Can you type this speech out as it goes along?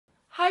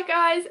Hi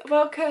guys,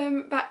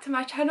 welcome back to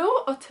my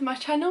channel, or to my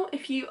channel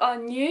if you are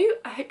new.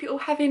 I hope you're all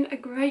having a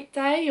great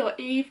day or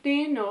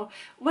evening or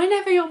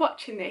whenever you're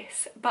watching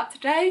this. But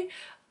today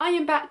I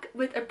am back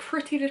with a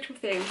pretty little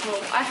thing.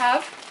 Well, I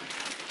have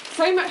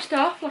so much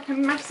stuff, like a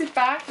massive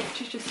bag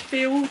which is just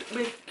filled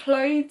with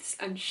clothes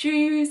and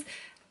shoes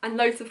and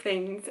loads of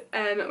things,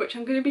 which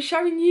I'm going to be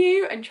showing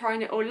you and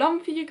trying it all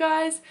on for you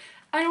guys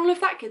and all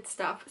of that good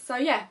stuff. So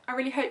yeah, I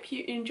really hope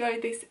you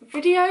enjoyed this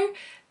video.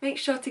 Make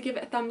sure to give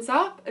it a thumbs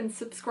up and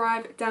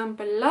subscribe down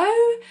below.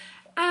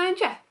 And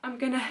yeah, I'm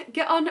gonna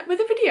get on with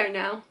the video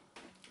now.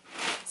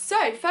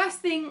 So first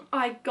thing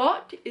I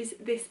got is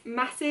this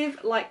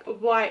massive like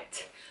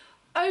white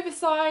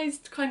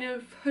oversized kind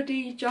of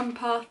hoodie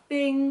jumper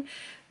thing.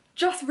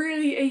 Just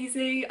really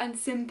easy and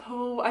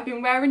simple. I've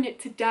been wearing it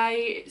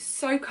today. It's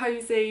so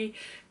cozy.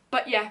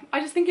 But yeah,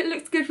 I just think it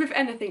looks good with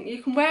anything.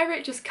 You can wear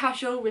it just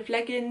casual with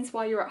leggings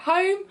while you're at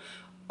home,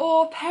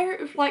 or pair it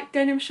with like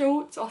denim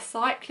shorts or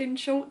cycling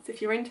shorts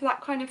if you're into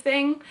that kind of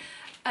thing.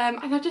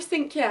 And I just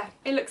think, yeah,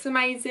 it looks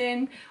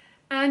amazing.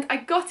 And I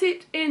got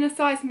it in a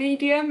size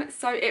medium,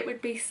 so it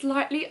would be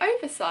slightly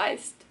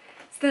oversized.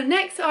 So the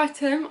next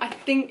item I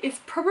think is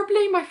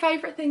probably my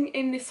favourite thing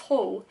in this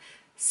haul.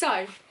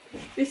 So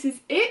this is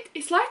it.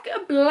 It's like a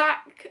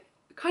black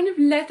kind of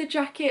leather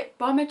jacket,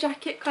 bomber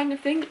jacket kind of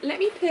thing. Let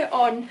me put it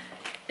on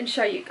and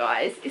show you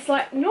guys. It's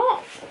like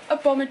not a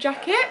bomber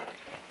jacket,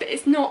 but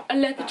it's not a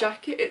leather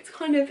jacket. It's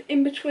kind of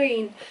in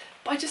between.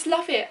 But I just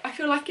love it. I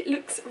feel like it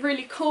looks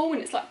really cool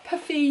and it's like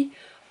puffy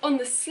on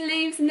the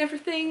sleeves and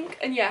everything.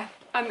 And yeah,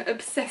 I'm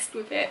obsessed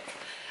with it.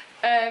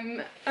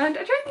 And I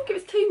don't think it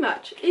was too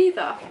much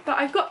either. But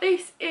I got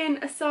this in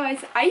a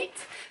size 8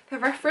 for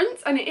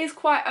reference, and it is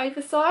quite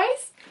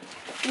oversized.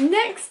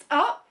 Next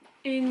up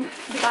in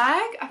the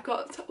bag, I've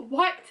got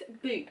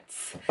white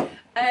boots.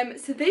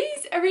 So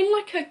these are in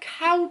like a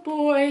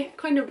cowboy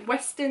kind of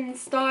western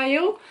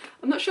style.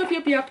 I'm not sure if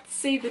you'll be able to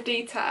see the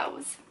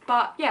details,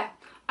 but yeah,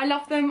 I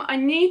love them. I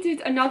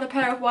needed another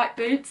pair of white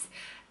boots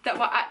that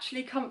were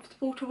actually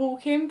comfortable to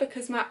walk in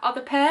because my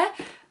other pair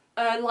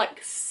are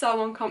like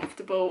so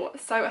uncomfortable.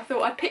 So I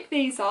thought I'd pick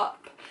these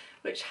up,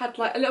 which had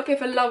like a little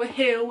bit of a lower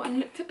heel and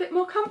looked a bit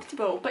more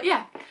comfortable. But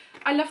yeah,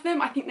 I love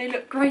them. I think they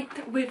look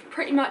great with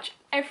pretty much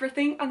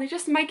everything, and they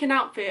just make an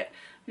outfit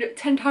look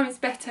 10 times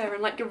better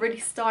and like a really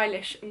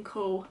stylish and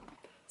cool.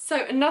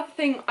 So another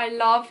thing I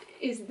love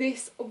is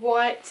this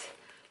white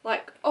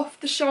like off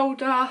the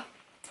shoulder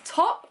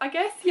top, I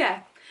guess.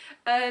 Yeah,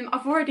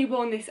 I've already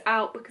worn this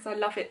out because I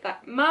love it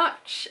that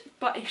much,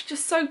 but it's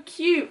just so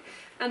cute,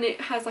 and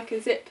it has like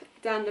a zip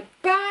down the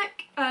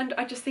back, and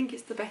I just think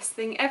it's the best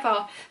thing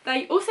ever.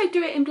 They also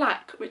do it in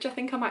black, which I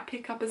think I might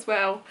pick up as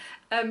well,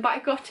 but I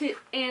got it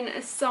in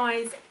a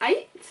size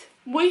 8.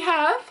 We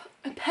have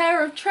a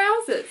pair of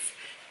trousers.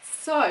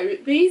 So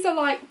these are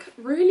like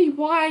really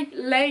wide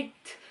legged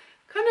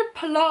kind of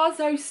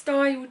palazzo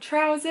style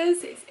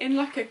trousers. It's in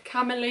like a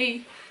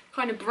camely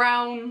kind of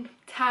brown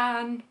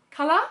tan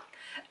colour.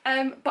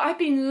 But I've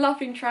been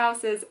loving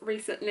trousers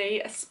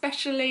recently,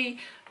 especially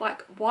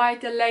like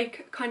wider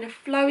leg kind of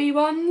flowy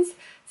ones.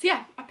 So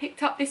yeah, I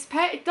picked up this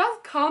pair. It does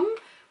come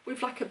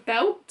with like a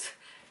belt,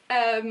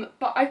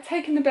 but I've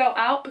taken the belt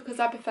out because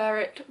I prefer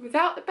it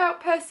without the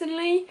belt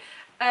personally.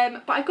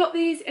 But I got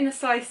these in a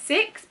size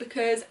 6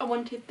 because I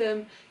wanted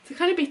them to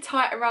kind of be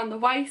tight around the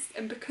waist,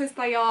 and because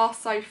they are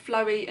so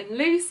flowy and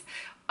loose,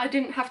 I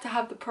didn't have to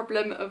have the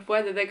problem of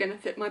whether they're going to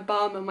fit my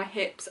bum or my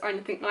hips or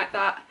anything like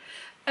that.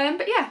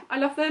 But yeah, I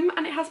love them,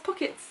 and it has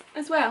pockets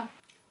as well.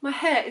 My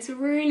hair is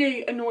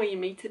really annoying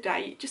me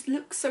today. It just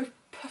looks so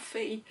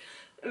puffy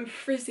and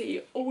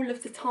frizzy all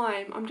of the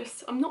time.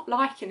 I'm not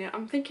liking it.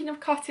 I'm thinking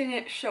of cutting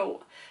it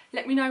short.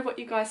 Let me know what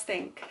you guys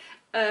think.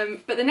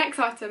 But the next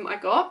item I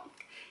got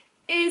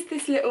is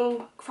this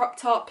little crop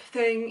top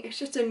thing. It's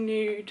just a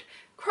nude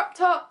crop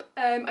top.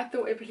 I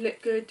thought it would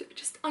look good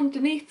just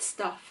underneath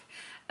stuff.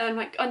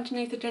 Like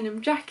underneath a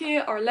denim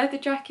jacket or a leather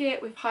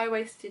jacket with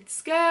high-waisted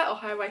skirt or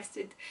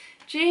high-waisted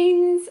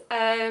jeans,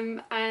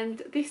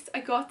 and this I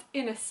got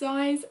in a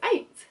size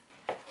 8.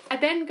 I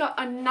then got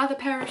another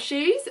pair of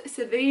shoes.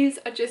 So these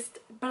are just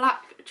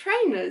black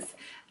trainers.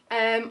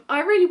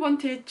 I really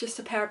wanted just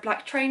a pair of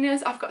black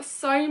trainers. I've got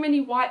so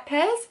many white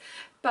pairs,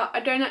 but I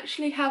don't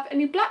actually have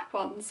any black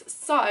ones.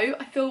 So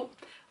I thought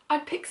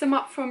I'd pick some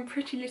up from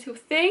Pretty Little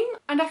Thing.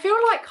 And I feel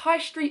like high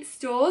street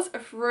stores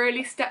have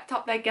really stepped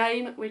up their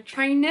game with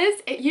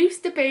trainers. It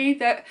used to be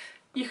that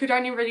you could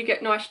only really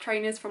get nice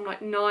trainers from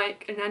like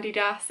Nike and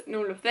Adidas and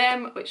all of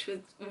them, which was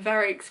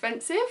very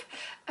expensive.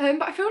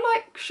 But I feel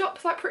like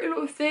shops like Pretty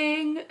Little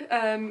Thing,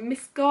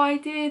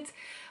 Misguided,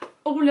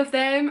 all of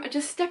them are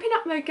just stepping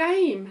up their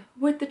game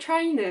with the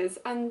trainers.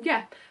 And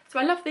yeah, so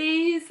I love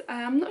these.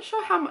 I'm not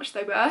sure how much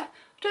they were. I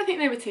don't think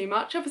they were too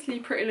much. Obviously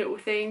Pretty Little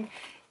Thing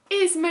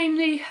is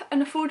mainly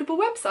an affordable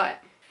website.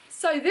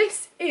 So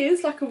this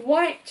is like a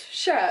white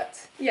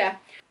shirt. Yeah.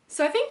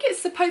 So I think it's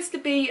supposed to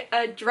be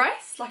a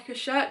dress, like a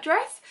shirt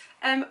dress,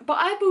 but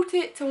I bought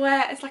it to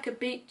wear as like a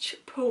beach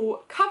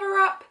pool cover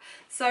up.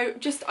 So so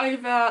just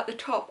over the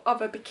top of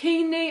a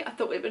bikini. I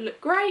thought it would look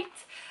great,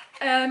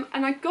 and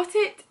I got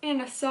it in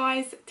a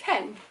size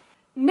 10.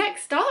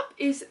 Next up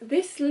is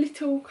this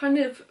little kind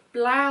of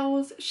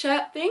blouse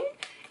shirt thing.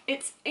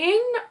 It's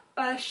in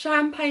a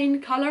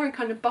champagne colour and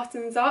kind of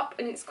buttons up,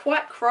 and it's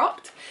quite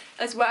cropped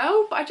as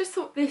well, but I just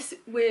thought this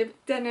with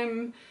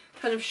denim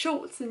kind of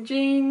shorts and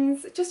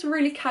jeans, just a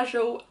really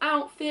casual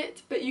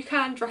outfit, but you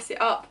can dress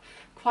it up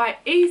quite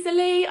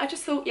easily. I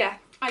just thought, yeah,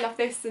 I love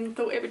this and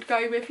thought it would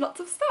go with lots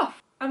of stuff.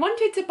 I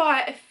wanted to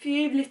buy a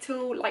few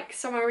little like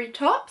summery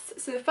tops,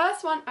 so the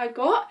first one I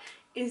got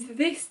is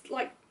this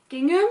like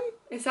gingham,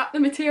 is that the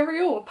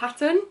material or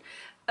pattern?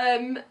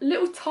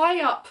 Little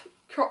tie-up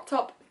crop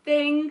top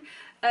thing,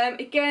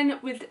 again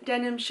with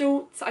denim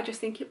shorts. I just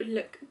think it would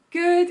look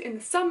good in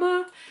the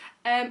summer,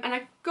 and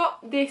I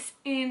got this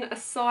in a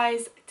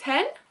size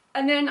 10.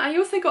 And then I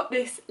also got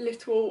this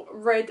little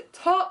red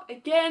top,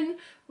 again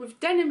with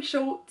denim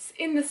shorts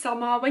in the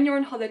summer when you're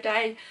on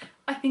holiday.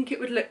 I think it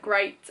would look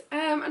great,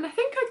 and I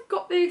think I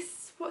got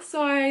this, what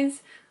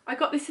size? I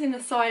got this in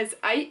a size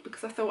 8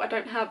 because I thought I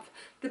don't have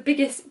the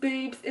biggest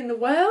boobs in the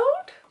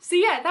world. So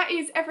yeah, that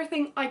is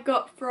everything I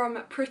got from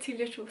Pretty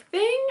Little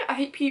Thing. I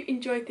hope you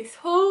enjoyed this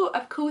haul.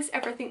 Of course,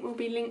 everything will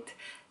be linked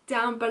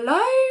down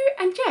below,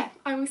 and yeah,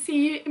 I will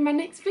see you in my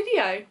next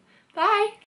video. Bye!